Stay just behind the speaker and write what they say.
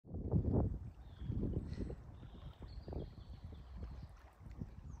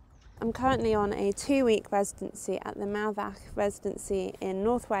I'm currently on a 2-week residency at the Mawddach Residency in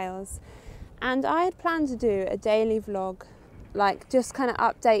North Wales, and I had planned to do a daily vlog, like just kind of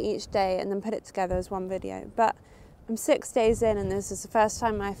update each day and then put it together as one video. But I'm 6 days in and this is the first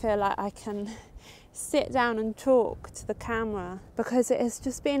time I feel like I can sit down and talk to the camera, because it has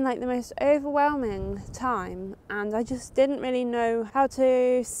just been like the most overwhelming time and I just didn't really know how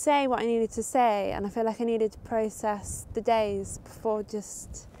to say what I needed to say, and I feel like I needed to process the days before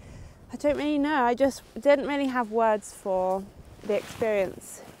I don't really know, I just didn't really have words for the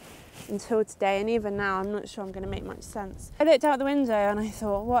experience until today, and even now I'm not sure I'm going to make much sense. I looked out the window and I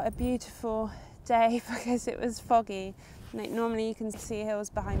thought, what a beautiful day, because it was foggy. Like, normally you can see hills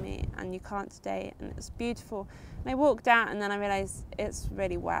behind me and you can't today, and it's beautiful. And I walked out and then I realised it's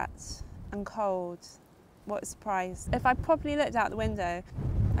really wet and cold. What a surprise. If I properly looked out the window,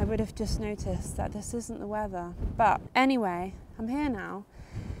 I would have just noticed that this isn't the weather. But anyway, I'm here now.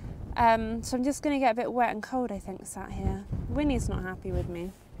 So I'm just going to get a bit wet and cold, I think, sat here. Winnie's not happy with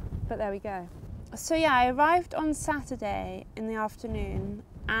me, but there we go. So yeah, I arrived on Saturday in the afternoon.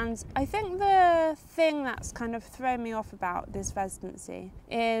 And I think the thing that's kind of thrown me off about this residency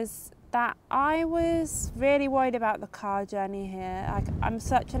is that I was really worried about the car journey here. Like, I'm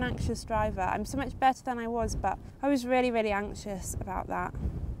such an anxious driver. I'm so much better than I was, but I was really, really anxious about that.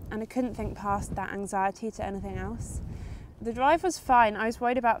 And I couldn't think past that anxiety to anything else. The drive was fine. I was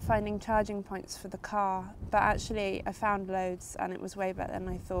worried about finding charging points for the car, but actually I found loads and it was way better than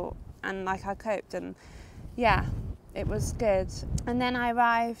I thought. And like, I coped, and yeah. It was good. And then I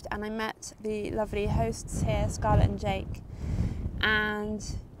arrived and I met the lovely hosts here, Scarlett and Jake, and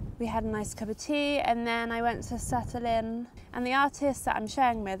we had a nice cup of tea, and then I went to settle in. And the artist that I'm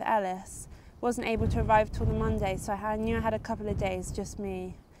sharing with, Ellis, wasn't able to arrive till the Monday, so I knew I had a couple of days, just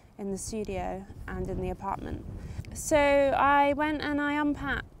me in the studio and in the apartment. So I went and I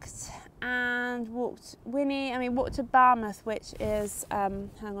unpacked and walked to Barmouth, which is, hang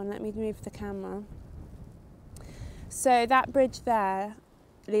on, let me move the camera. So that bridge there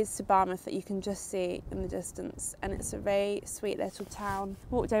leads to Barmouth that you can just see in the distance, and it's a very sweet little town.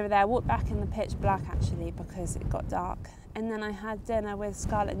 Walked over there, walked back in the pitch black actually because it got dark, and then I had dinner with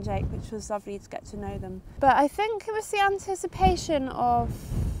Scarlett and Jake, which was lovely to get to know them. But I think it was the anticipation of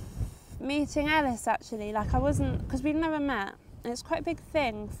meeting Ellis actually. Like, I wasn't, because we'd never met. It's quite a big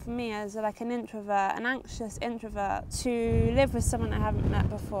thing for me as like an introvert, an anxious introvert, to live with someone I haven't met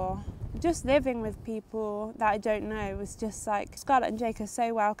before. Just living with people that I don't know was just like, Scarlett and Jake are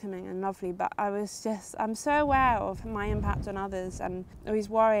so welcoming and lovely, but I'm so aware of my impact on others and always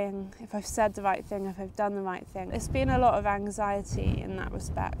worrying if I've said the right thing, if I've done the right thing. It's been a lot of anxiety in that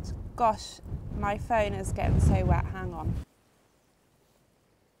respect. Gosh, my phone is getting so wet, hang on.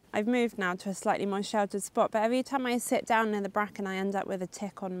 I've moved now to a slightly more sheltered spot, but every time I sit down near the bracken I end up with a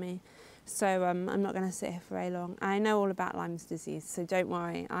tick on me. So I'm not going to sit here for very long. I know all about Lyme's disease, so don't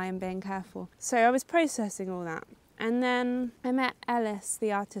worry, I am being careful. So I was processing all that. And then I met Ellis,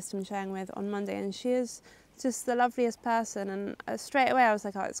 the artist I'm sharing with, on Monday, and she is just the loveliest person. And straight away I was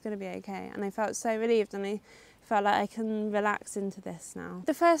like, oh, it's going to be okay. And I felt so relieved, and I felt like I can relax into this now.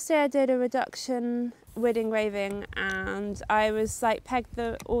 The first day I did a reduction wood engraving, and I was like pegged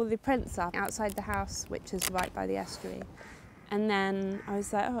all the prints up outside the house, which is right by the estuary. And then I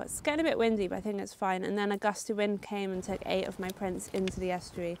was like, oh, it's getting a bit windy, but I think it's fine. And then a gusty wind came and took 8 of my prints into the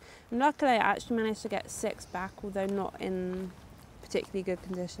estuary. And luckily I actually managed to get 6 back, although not in particularly good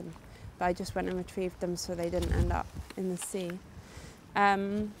condition. But I just went and retrieved them so they didn't end up in the sea.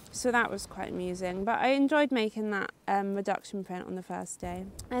 So that was quite amusing, but I enjoyed making that reduction print on the first day.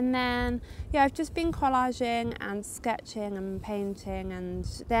 And then, yeah, I've just been collaging and sketching and painting, and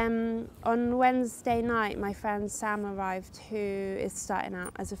then on Wednesday night my friend Sam arrived, who is starting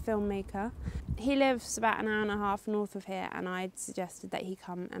out as a filmmaker. He lives about an hour and a half north of here, and I'd suggested that he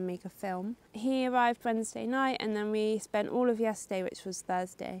come and make a film. He arrived Wednesday night, and then we spent all of yesterday, which was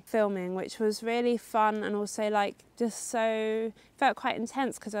Thursday, filming, which was really fun, and also like just so, felt quite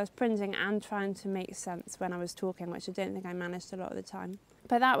intense because I was printing and trying to make sense when I was talking, which I don't think I managed a lot of the time.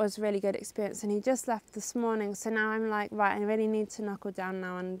 But that was a really good experience, and he just left this morning, so now I'm like, right, I really need to knuckle down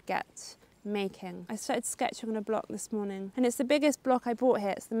now and get making. I started sketching on a block this morning, and it's the biggest block I bought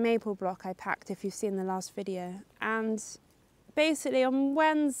here. It's the maple block I packed, if you've seen the last video. And basically on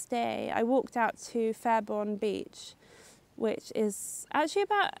Wednesday I walked out to Fairbourne Beach, which is actually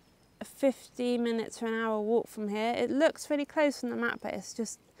about a 50 minutes to an hour walk from here. It looks really close on the map, but it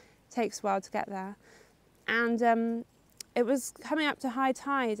just takes a while to get there. And it was coming up to high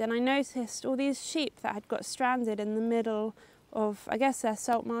tide, and I noticed all these sheep that had got stranded in the middle of, I guess they're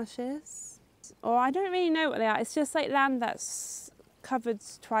salt marshes, or I don't really know what they are. It's just like land that's covered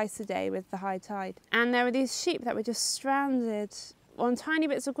twice a day with the high tide. And there were these sheep that were just stranded on tiny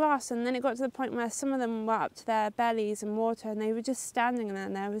bits of grass, and then it got to the point where some of them were up to their bellies in water and they were just standing there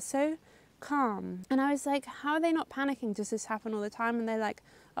and they were so calm. And I was like, how are they not panicking? Does this happen all the time? And they're like,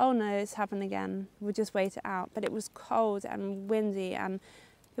 oh no, it's happened again. We'll just wait it out. But it was cold and windy, and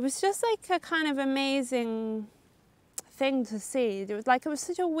it was just like a kind of amazing thing to see. It was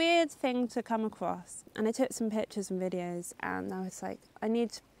such a weird thing to come across. And I took some pictures and videos, and I was like, I need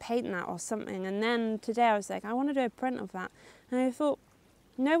to paint that or something. And then today I was like, I want to do a print of that. And I thought,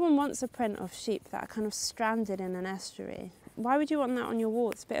 no one wants a print of sheep that are kind of stranded in an estuary. Why would you want that on your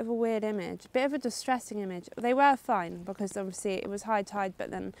wall? It's a bit of a weird image, a bit of a distressing image. They were fine because obviously it was high tide,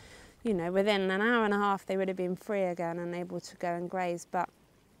 but then, you know, within an hour and a half they would have been free again and able to go and graze. But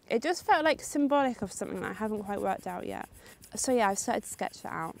it just felt like symbolic of something that I haven't quite worked out yet. So yeah, I've started to sketch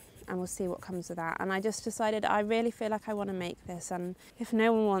that out and we'll see what comes of that. And I just decided I really feel like I want to make this, and if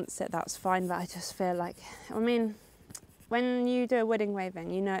no one wants it, that's fine, but I just feel like, I mean, when you do a wood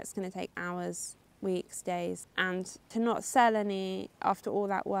engraving, you know it's going to take hours, weeks, days, and to not sell any after all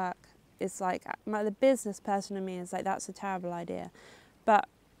that work is like, the business person in me is like, that's a terrible idea. But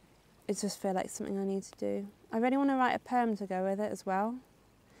I just feel like something I need to do. I really want to write a poem to go with it as well.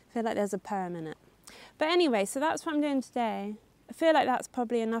 I feel like there's a poem in it. But anyway, so that's what I'm doing today. I feel like that's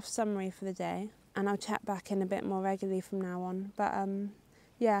probably enough summary for the day, and I'll chat back in a bit more regularly from now on. But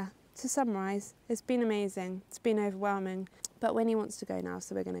yeah, to summarise, it's been amazing. It's been overwhelming. But Winnie wants to go now,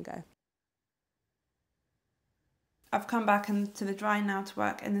 so we're going to go. I've come back into the dry now to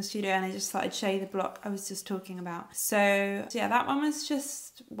work in the studio, and I just thought I'd show you the block I was just talking about. So yeah, that one was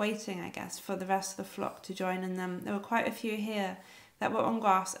just waiting, I guess, for the rest of the flock to join, and then there were quite a few here that were on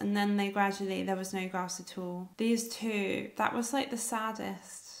grass, and then there was no grass at all. These two, that was like the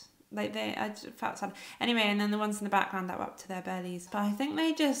saddest. Like I felt sad. Anyway, and then the ones in the background that were up to their bellies. But I think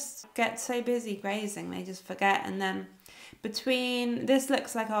they just get so busy grazing, they just forget. And then between, this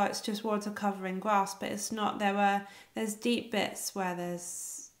looks like, oh, it's just water covering grass, but it's not. There's deep bits where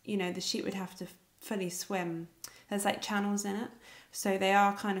there's, you know, the sheep would have to fully swim. There's like channels in it. So they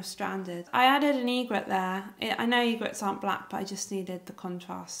are kind of stranded. I added an egret there. I know egrets aren't black, but I just needed the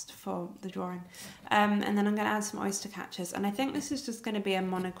contrast for the drawing. And then I'm going to add some oyster catchers. And I think this is just going to be a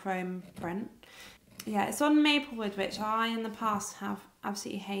monochrome print. Yeah, it's on Maplewood, which I in the past have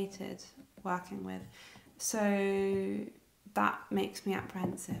absolutely hated working with. So that makes me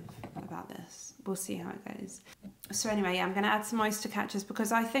apprehensive about this. We'll see how it goes. So anyway, yeah, I'm going to add some oyster catchers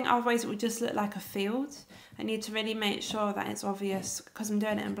because I think otherwise it would just look like a field. I need to really make sure that it's obvious, because I'm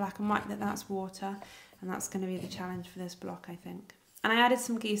doing it in black and white, that that's water, and that's going to be the challenge for this block, I think. And I added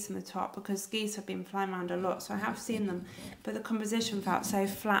some geese in the top because geese have been flying around a lot, so I have seen them, but the composition felt so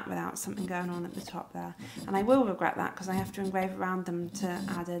flat without something going on at the top there. And I will regret that because I have to engrave around them to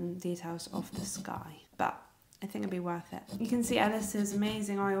add in details of the sky. But I think it'd be worth it. You can see Alice's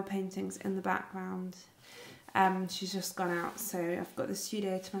amazing oil paintings in the background. She's just gone out, so I've got the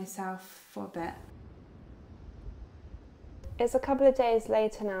studio to myself for a bit. It's a couple of days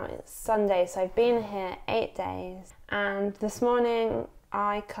later now, it's Sunday, so I've been here 8 days, and this morning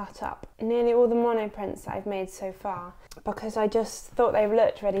I cut up nearly all the monoprints that I've made so far because I just thought they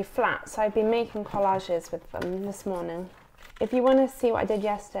looked really flat, so I've been making collages with them this morning. If you want to see what I did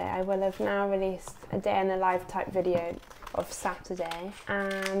yesterday, I will have now released a day in the life type video of Saturday,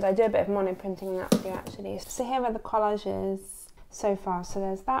 and I do a bit of monoprinting in that video actually. So here are the collages so far. So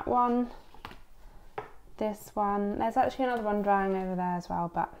there's that one, this one, there's actually another one drying over there as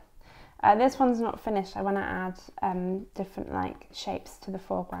well, but this one's not finished. I want to add different like shapes to the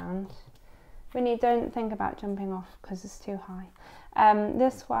foreground. Winnie, don't think about jumping off because it's too high.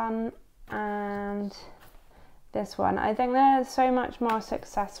 This one and this one, I think they're so much more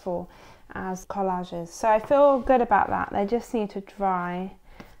successful as collages, so I feel good about that. They just need to dry,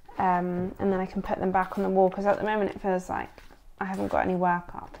 and then I can put them back on the wall, because at the moment it feels like I haven't got any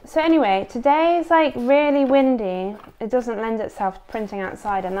work up. So anyway, today is like really windy. It doesn't lend itself to printing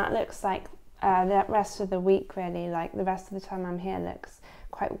outside, and that looks like the rest of the week really, like the rest of the time I'm here looks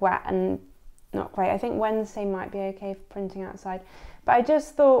quite wet and not great. I think Wednesday might be okay for printing outside, but I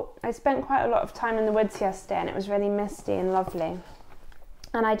just thought, I spent quite a lot of time in the woods yesterday and it was really misty and lovely,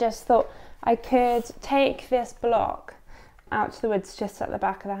 and I just thought I could take this block out to the woods just at the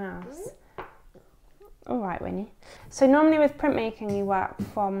back of the house. All right, Winnie. So normally with printmaking you work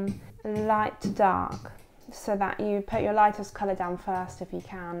from light to dark, so that you put your lightest colour down first if you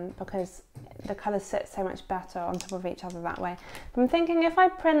can, because the colours sit so much better on top of each other that way. But I'm thinking if I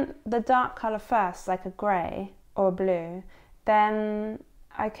print the dark colour first, like a grey or a blue, then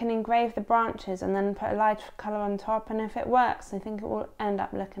I can engrave the branches and then put a lighter colour on top, and if it works I think it will end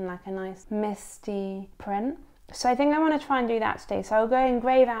up looking like a nice misty print. So I think I want to try and do that today. So I'll go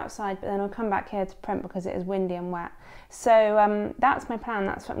engrave outside, but then I'll come back here to print because it is windy and wet. So that's my plan,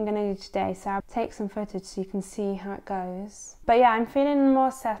 that's what I'm going to do today. So I'll take some footage so you can see how it goes. But yeah, I'm feeling more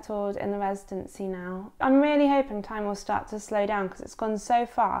settled in the residency now. I'm really hoping time will start to slow down because it's gone so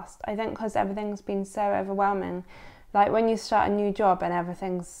fast. I think because everything's been so overwhelming. Like when you start a new job and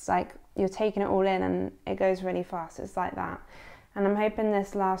everything's like, you're taking it all in and it goes really fast, it's like that. And I'm hoping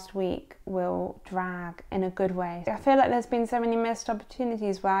this last week will drag in a good way. I feel like there's been so many missed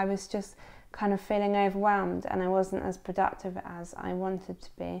opportunities where I was just kind of feeling overwhelmed and I wasn't as productive as I wanted to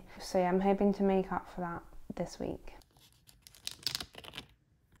be. So yeah, I'm hoping to make up for that this week.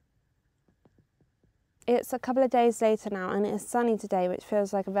 It's a couple of days later now and it's sunny today, which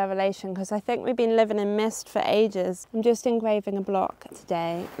feels like a revelation because I think we've been living in mist for ages. I'm just engraving a block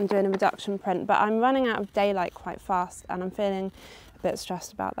today. I'm doing a reduction print, but I'm running out of daylight quite fast and I'm feeling a bit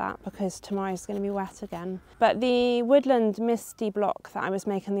stressed about that because tomorrow's going to be wet again. But the Woodland Misty block that I was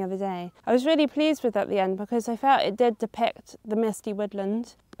making the other day, I was really pleased with at the end because I felt it did depict the misty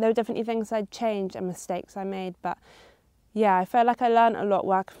woodland. There were definitely things I'd changed and mistakes I made, but yeah, I felt like I learned a lot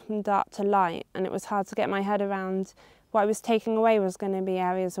working from dark to light, and it was hard to get my head around what I was taking away was going to be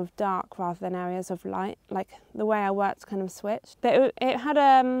areas of dark rather than areas of light. Like the way I worked kind of switched. But it had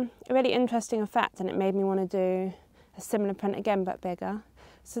a really interesting effect and it made me want to do a similar print again but bigger.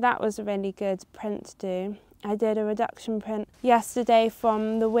 So that was a really good print to do. I did a reduction print yesterday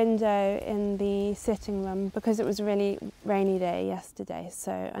from the window in the sitting room because it was a really rainy day yesterday,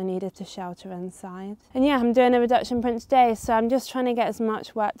 so I needed to shelter inside. And yeah, I'm doing a reduction print today, so I'm just trying to get as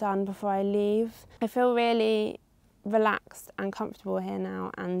much work done before I leave. I feel really relaxed and comfortable here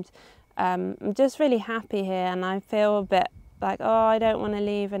now, and I'm just really happy here, and I feel a bit like, oh, I don't want to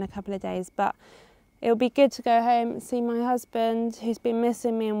leave in a couple of days, but it'll be good to go home and see my husband who's been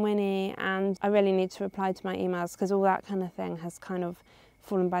missing me and Winnie, and I really need to reply to my emails because all that kind of thing has kind of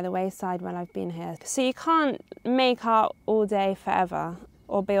fallen by the wayside while I've been here. So you can't make art all day forever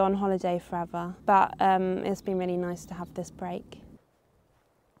or be on holiday forever, but it's been really nice to have this break.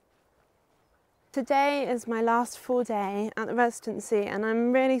 Today is my last full day at the residency and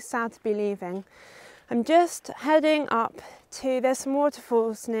I'm really sad to be leaving. I'm just heading up to, there's some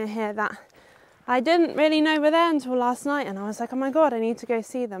waterfalls near here that I didn't really know were there until last night, and I was like, oh my god, I need to go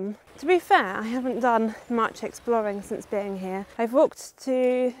see them. To be fair, I haven't done much exploring since being here. I've walked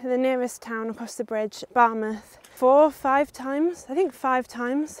to the nearest town across the bridge, Barmouth, 4 or 5 times, I think 5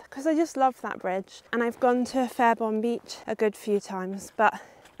 times, because I just love that bridge. And I've gone to Fairbourne Beach a good few times, but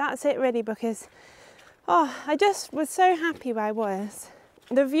that's it really because, I just was so happy where I was.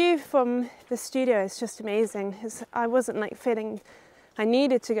 The view from the studio is just amazing. I wasn't like feeling I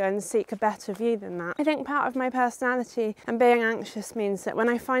needed to go and seek a better view than that. I think part of my personality and being anxious means that when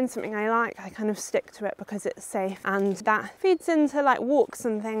I find something I like, I kind of stick to it because it's safe, and that feeds into like walks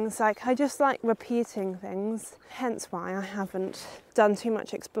and things. Like I just like repeating things, hence why I haven't done too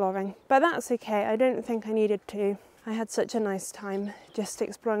much exploring. But that's okay, I don't think I needed to. I had such a nice time just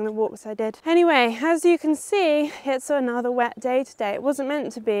exploring the walks I did. Anyway, as you can see, it's another wet day today. It wasn't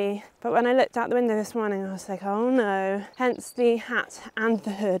meant to be, but when I looked out the window this morning, I was like, oh no, hence the hat and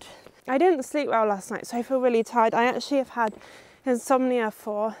the hood. I didn't sleep well last night, so I feel really tired. I actually have had insomnia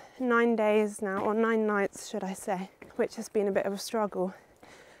for 9 days now, or 9 nights, should I say, which has been a bit of a struggle.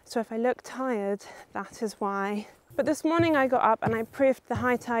 So if I look tired, that is why. But this morning I got up and I proofed the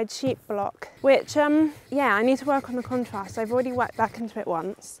high tide sheep block, which, yeah, I need to work on the contrast. I've already wet back into it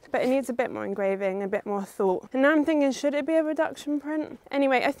once, but it needs a bit more engraving, a bit more thought. And now I'm thinking, should it be a reduction print?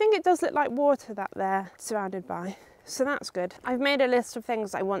 Anyway, I think it does look like water that they're surrounded by, so that's good. I've made a list of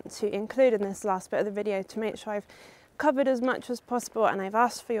things I want to include in this last bit of the video to make sure I've covered as much as possible, and I've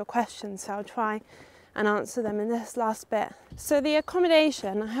asked for your questions, so I'll try and answer them in this last bit. So the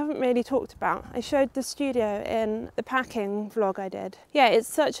accommodation I haven't really talked about. I showed the studio in the packing vlog I did. Yeah, it's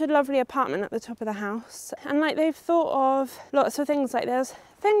such a lovely apartment at the top of the house, and like they've thought of lots of things. Like there's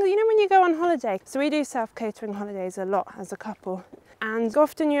things, you know, when you go on holiday, so we do self-catering holidays a lot as a couple, and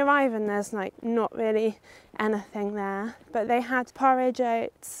often you arrive and there's like not really anything there, but they had porridge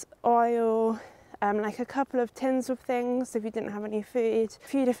oats, oil, like a couple of tins of things if you didn't have any food, a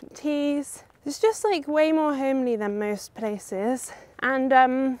few different teas. It's just like way more homely than most places.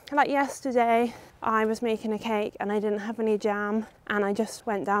 And like yesterday, I was making a cake and I didn't have any jam, and I just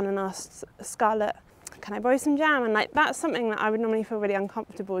went down and asked Scarlett, can I borrow some jam? And like that's something that I would normally feel really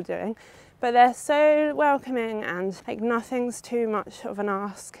uncomfortable doing, but they're so welcoming and like nothing's too much of an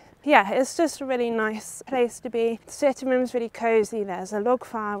ask. yeah, it's just a really nice place to be. The sitting room's really cosy. There's a log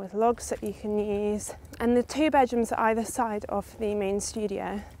fire with logs that you can use, and the 2 bedrooms are either side of the main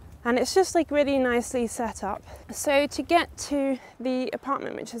studio. And it's just like really nicely set up. So to get to the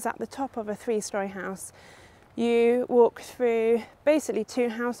apartment, which is at the top of a 3-storey house, you walk through basically 2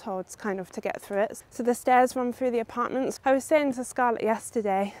 households kind of to get through it. So the stairs run through the apartments. I was saying to Scarlett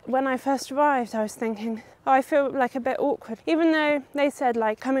yesterday, when I first arrived, I was thinking, oh, I feel like a bit awkward. Even though they said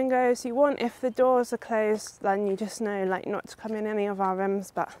like come and go as you want, if the doors are closed, then you just know like not to come in any of our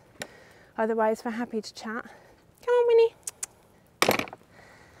rooms, but otherwise we're happy to chat. Come on, Winnie.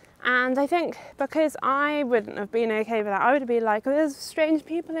 And I think because I wouldn't have been okay with that, I would be like, oh, there's strange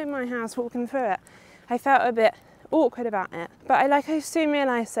people in my house walking through it. I felt a bit awkward about it, but I soon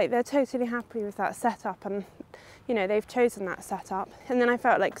realised like they're totally happy with that setup, and you know, they've chosen that setup, and then I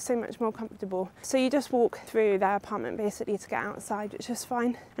felt like so much more comfortable. So you just walk through their apartment basically to get outside, which is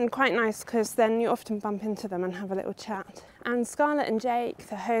fine and quite nice because then you often bump into them and have a little chat. And Scarlett and Jake,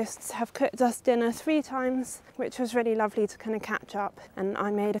 the hosts, have cooked us dinner 3 times, which was really lovely to kind of catch up, and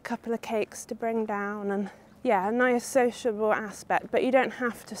I made a couple of cakes to bring down, and yeah, a nice sociable aspect, but you don't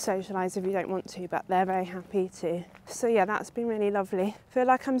have to socialise if you don't want to, but they're very happy to. So yeah, that's been really lovely. I feel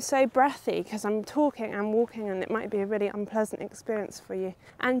like I'm so breathy because I'm talking and walking, and it might be a really unpleasant experience for you.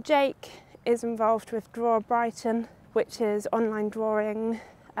 And Jake is involved with Draw Brighton, which is online drawing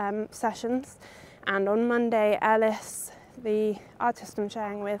sessions. And on Monday, Alice, the artist I'm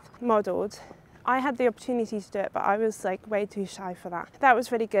sharing with, modelled. I had the opportunity to do it, but I was like way too shy for that. That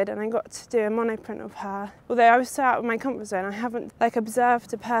was really good, and I got to do a monoprint of her. Although I was so out of my comfort zone, I haven't like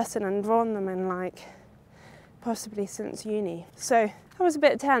observed a person and drawn them in like possibly since uni. So that was a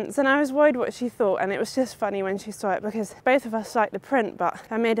bit tense, and I was worried what she thought, and it was just funny when she saw it because both of us liked the print, but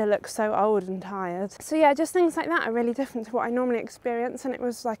I made her look so old and tired. So yeah, just things like that are really different to what I normally experience, and it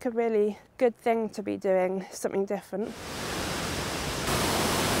was like a really good thing to be doing something different.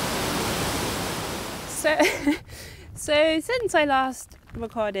 So since I last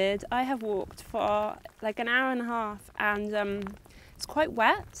recorded, I have walked for like an hour and a half, and it's quite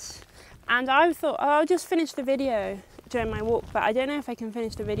wet, and I thought, oh, I'll just finish the video during my walk, but I don't know if I can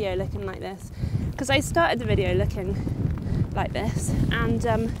finish the video looking like this, because I started the video looking like this, and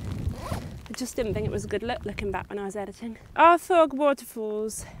I just didn't think it was a good look looking back when I was editing. Arthog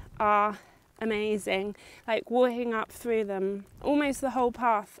Waterfalls are amazing, like walking up through them, almost the whole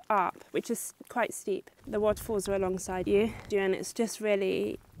path up, which is quite steep. The waterfalls are alongside you, and it's just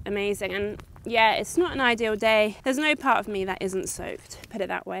really amazing. And yeah, it's not an ideal day. There's no part of me that isn't soaked, put it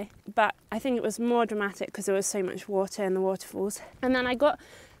that way. But I think it was more dramatic because there was so much water in the waterfalls. And then I got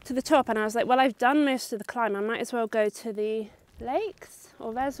to the top and I was like, well, I've done most of the climb. I might as well go to the lakes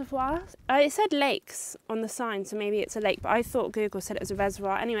or reservoirs. It said lakes on the sign, so maybe it's a lake, but I thought Google said it was a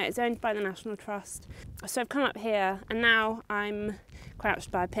reservoir. Anyway, it's owned by the National Trust. So I've come up here, and now I'm crouched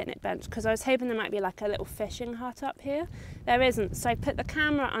by a picnic bench because I was hoping there might be like a little fishing hut up here. There isn't, so I put the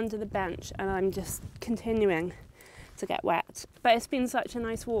camera under the bench and I'm just continuing to get wet. But it's been such a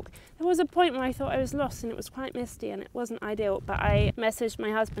nice walk. There was a point where I thought I was lost and it was quite misty and it wasn't ideal, but I messaged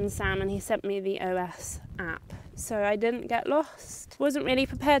my husband Sam and he sent me the OS app, so I didn't get lost. Wasn't really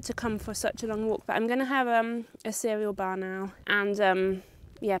prepared to come for such a long walk, but I'm going to have a cereal bar now and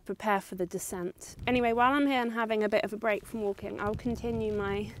yeah, prepare for the descent. Anyway, while I'm here and having a bit of a break from walking, I'll continue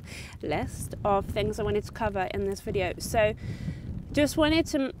my list of things I wanted to cover in this video. So just wanted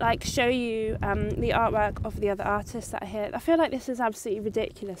to like show you the artwork of the other artists that are here. I feel like this is absolutely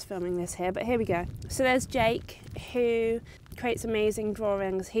ridiculous filming this here, but here we go. So there's Jake, who creates amazing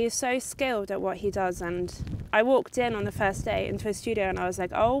drawings. He is so skilled at what he does, and I walked in on the first day into his studio and I was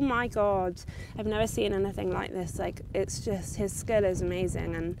like, oh my god, I've never seen anything like this. Like, it's just, his skill is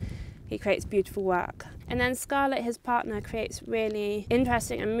amazing and he creates beautiful work. And then Scarlett, his partner, creates really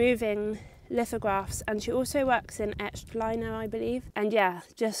interesting and moving lithographs, and she also works in etched lino, I believe. And yeah,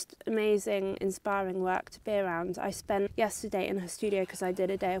 just amazing, inspiring work to be around. I spent yesterday in her studio because I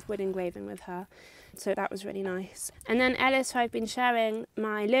did a day of wood engraving with her, so that was really nice. And then Ellis, who I've been sharing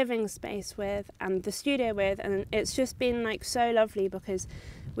my living space with and the studio with, and it's just been like so lovely because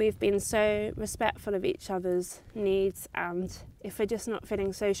we've been so respectful of each other's needs, and if we're just not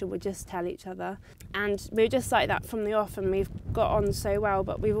feeling social, we'll just tell each other. And we're just like that from the off, and we've got on so well,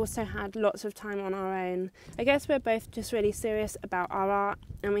 but we've also had lots of time on our own. I guess we're both just really serious about our art,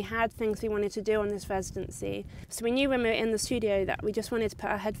 and we had things we wanted to do on this residency. So we knew when we were in the studio that we just wanted to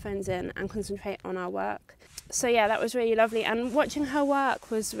put our headphones in and concentrate on our work. So yeah, that was really lovely. And watching her work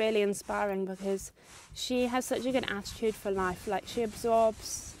was really inspiring because she has such a good attitude for life. Like, she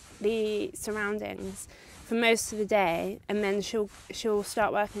absorbs the surroundings. for most of the day, and then she'll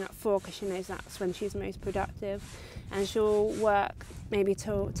start working at 4 because she knows that's when she's most productive, and she'll work maybe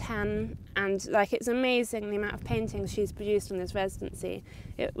till 10, and like it's amazing the amount of paintings she's produced on this residency.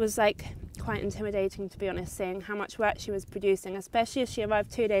 It was like quite intimidating, to be honest, seeing how much work she was producing, especially as she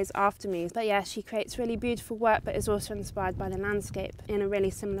arrived 2 days after me. But yeah, she creates really beautiful work, but is also inspired by the landscape in a really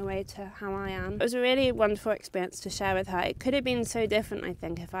similar way to how I am. It was a really wonderful experience to share with her. It could have been so different, I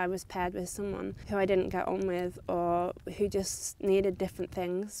think, if I was paired with someone who I didn't get on with or who just needed different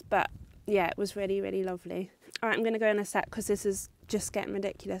things. But yeah, it was really, really lovely. All right, I'm going to go in a sec because this is just getting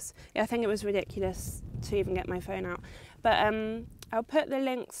ridiculous. Yeah, I think it was ridiculous to even get my phone out. But I'll put the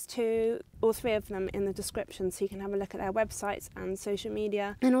links to all 3 of them in the description so you can have a look at their websites and social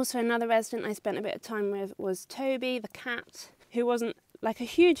media. And also another resident I spent a bit of time with was Toby, the cat, who wasn't like a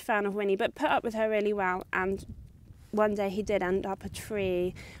huge fan of Winnie, but put up with her really well. And one day he did end up a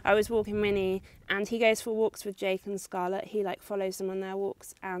tree. I was walking Winnie, and he goes for walks with Jake and Scarlett. He like follows them on their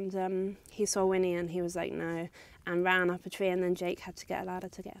walks, and he saw Winnie and he was like no, and ran up a tree, and then Jake had to get a ladder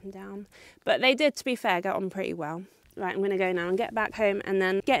to get him down. But they did, to be fair, get on pretty well. Right, I'm going to go now and get back home and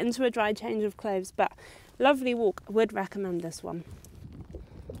then get into a dry change of clothes. But lovely walk, would recommend this one.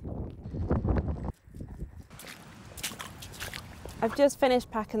 I've just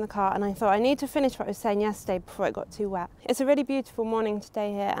finished packing the car, and I thought I need to finish what I was saying yesterday before it got too wet. It's a really beautiful morning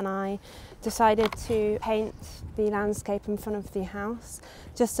today here, and I decided to paint the landscape in front of the house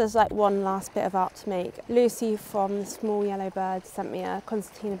just as like one last bit of art to make. Lucy from Small Yellow Bird sent me a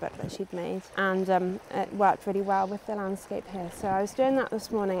concertina book that she'd made, and it worked really well with the landscape here. So I was doing that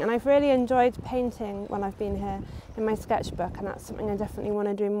this morning, and I've really enjoyed painting when I've been here in my sketchbook, and that's something I definitely want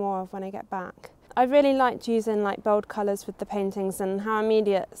to do more of when I get back. I really liked using like bold colours with the paintings and how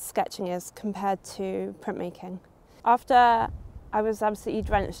immediate sketching is compared to printmaking. After I was absolutely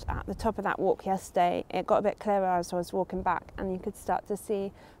drenched at the top of that walk yesterday, it got a bit clearer as I was walking back, and you could start to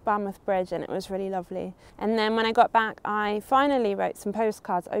see Barmouth Bridge, and it was really lovely. And then when I got back, I finally wrote some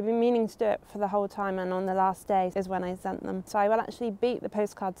postcards. I've been meaning to do it for the whole time, and on the last day is when I sent them. So I will actually beat the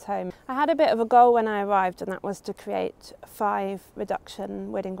postcards home. I had a bit of a goal when I arrived, and that was to create 5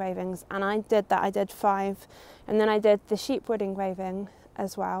 reduction wood engravings, and I did that. I did 5, and then I did the sheep wood engraving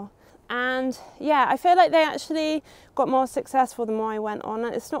as well. And yeah, I feel like they actually got more successful the more I went on.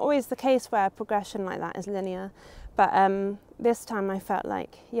 It's not always the case where progression like that is linear, but this time I felt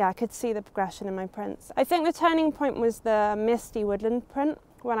like, yeah, I could see the progression in my prints. I think the turning point was the Misty Woodland print,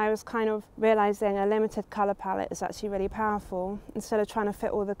 when I was kind of realising a limited colour palette is actually really powerful, instead of trying to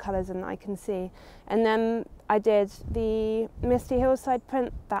fit all the colours in that I can see. And then I did the Misty Hillside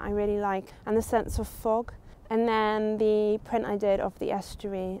print that I really like, and the sense of fog. And then the print I did of the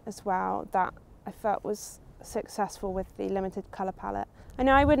estuary as well, that I felt was successful with the limited colour palette. I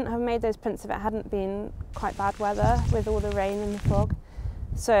know I wouldn't have made those prints if it hadn't been quite bad weather with all the rain and the fog.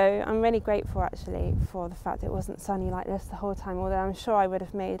 So I'm really grateful actually for the fact it wasn't sunny like this the whole time, although I'm sure I would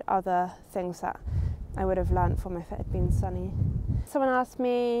have made other things that I would have learnt from if it had been sunny. Someone asked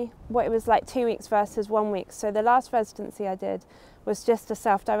me what it was like 2 weeks versus 1 week. So the last residency I did was just a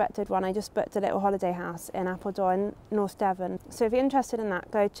self-directed one. I just booked a little holiday house in Appledore, North Devon. So if you're interested in that,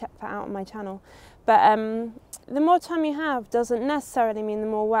 go check that out on my channel. But the more time you have doesn't necessarily mean the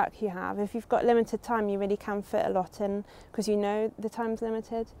more work you have. If you've got limited time, you really can fit a lot in because you know the time's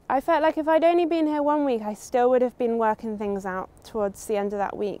limited. I felt like if I'd only been here 1 week, I still would have been working things out towards the end of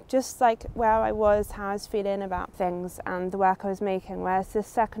that week, just like where I was, how I was feeling about things and the work I was making. Whereas this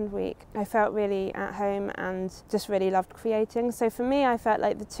second week, I felt really at home and just really loved creating. So for me, I felt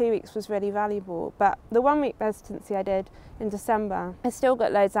like the 2 weeks was really valuable. But the 1 week residency I did in December, I still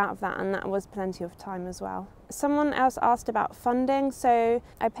got loads out of that, and that was plenty of time as well. Someone else asked about funding. So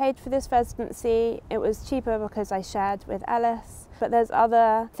I paid for this residency. It was cheaper because I shared with Ellis, but there's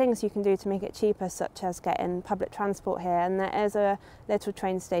other things you can do to make it cheaper, such as getting public transport here, and there is a little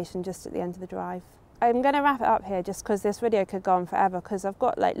train station just at the end of the drive. I'm going to wrap it up here just because this video could go on forever, because I've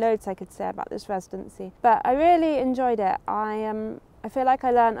got like loads I could say about this residency. But I really enjoyed it. I feel like I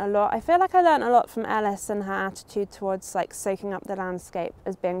learned a lot. I feel like I learned a lot from Ellis and her attitude towards like soaking up the landscape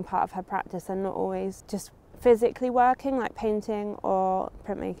as being part of her practice and not always just physically working like painting or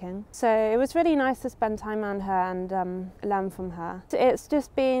printmaking. So it was really nice to spend time around her and learn from her. It's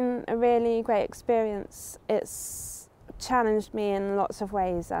just been a really great experience. It's challenged me in lots of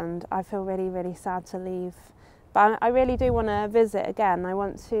ways, and I feel really, really sad to leave. But I really do want to visit again. I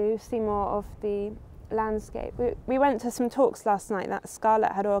want to see more of the landscape. We went to some talks last night that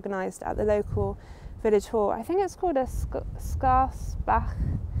Scarlett had organised at the local village hall. I think it's called a Skarsbach.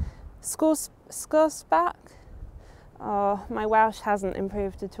 Oh, my Welsh hasn't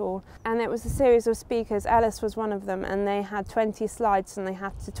improved at all. And it was a series of speakers. Ellis was one of them, and they had 20 slides and they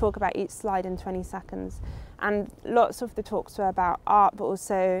had to talk about each slide in 20 seconds. And lots of the talks were about art, but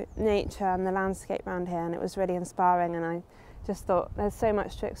also nature and the landscape around here, and it was really inspiring, and I just thought there's so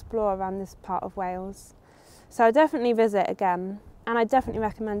much to explore around this part of Wales. So I'll definitely visit again, and I definitely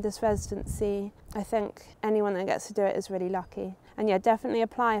recommend this residency. I think anyone that gets to do it is really lucky. And yeah, definitely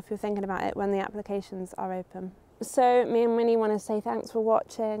apply if you're thinking about it when the applications are open. So me and Winnie want to say thanks for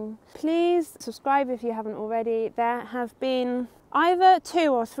watching. Please subscribe if you haven't already. There have been either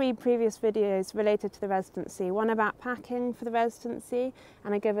 2 or 3 previous videos related to the residency. One about packing for the residency,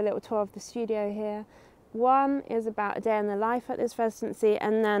 and I give a little tour of the studio here. One is about a day in the life at this residency,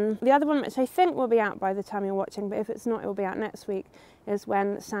 and then the other one, which I think will be out by the time you're watching, but if it's not, it will be out next week, is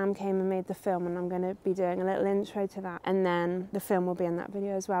when Sam came and made the film, and I'm going to be doing a little intro to that, and then the film will be in that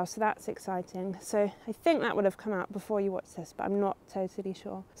video as well, so that's exciting. So I think that would have come out before you watch this, but I'm not totally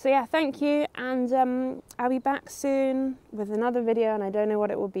sure. So yeah, thank you, and I'll be back soon with another video, and I don't know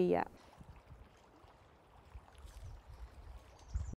what it will be yet.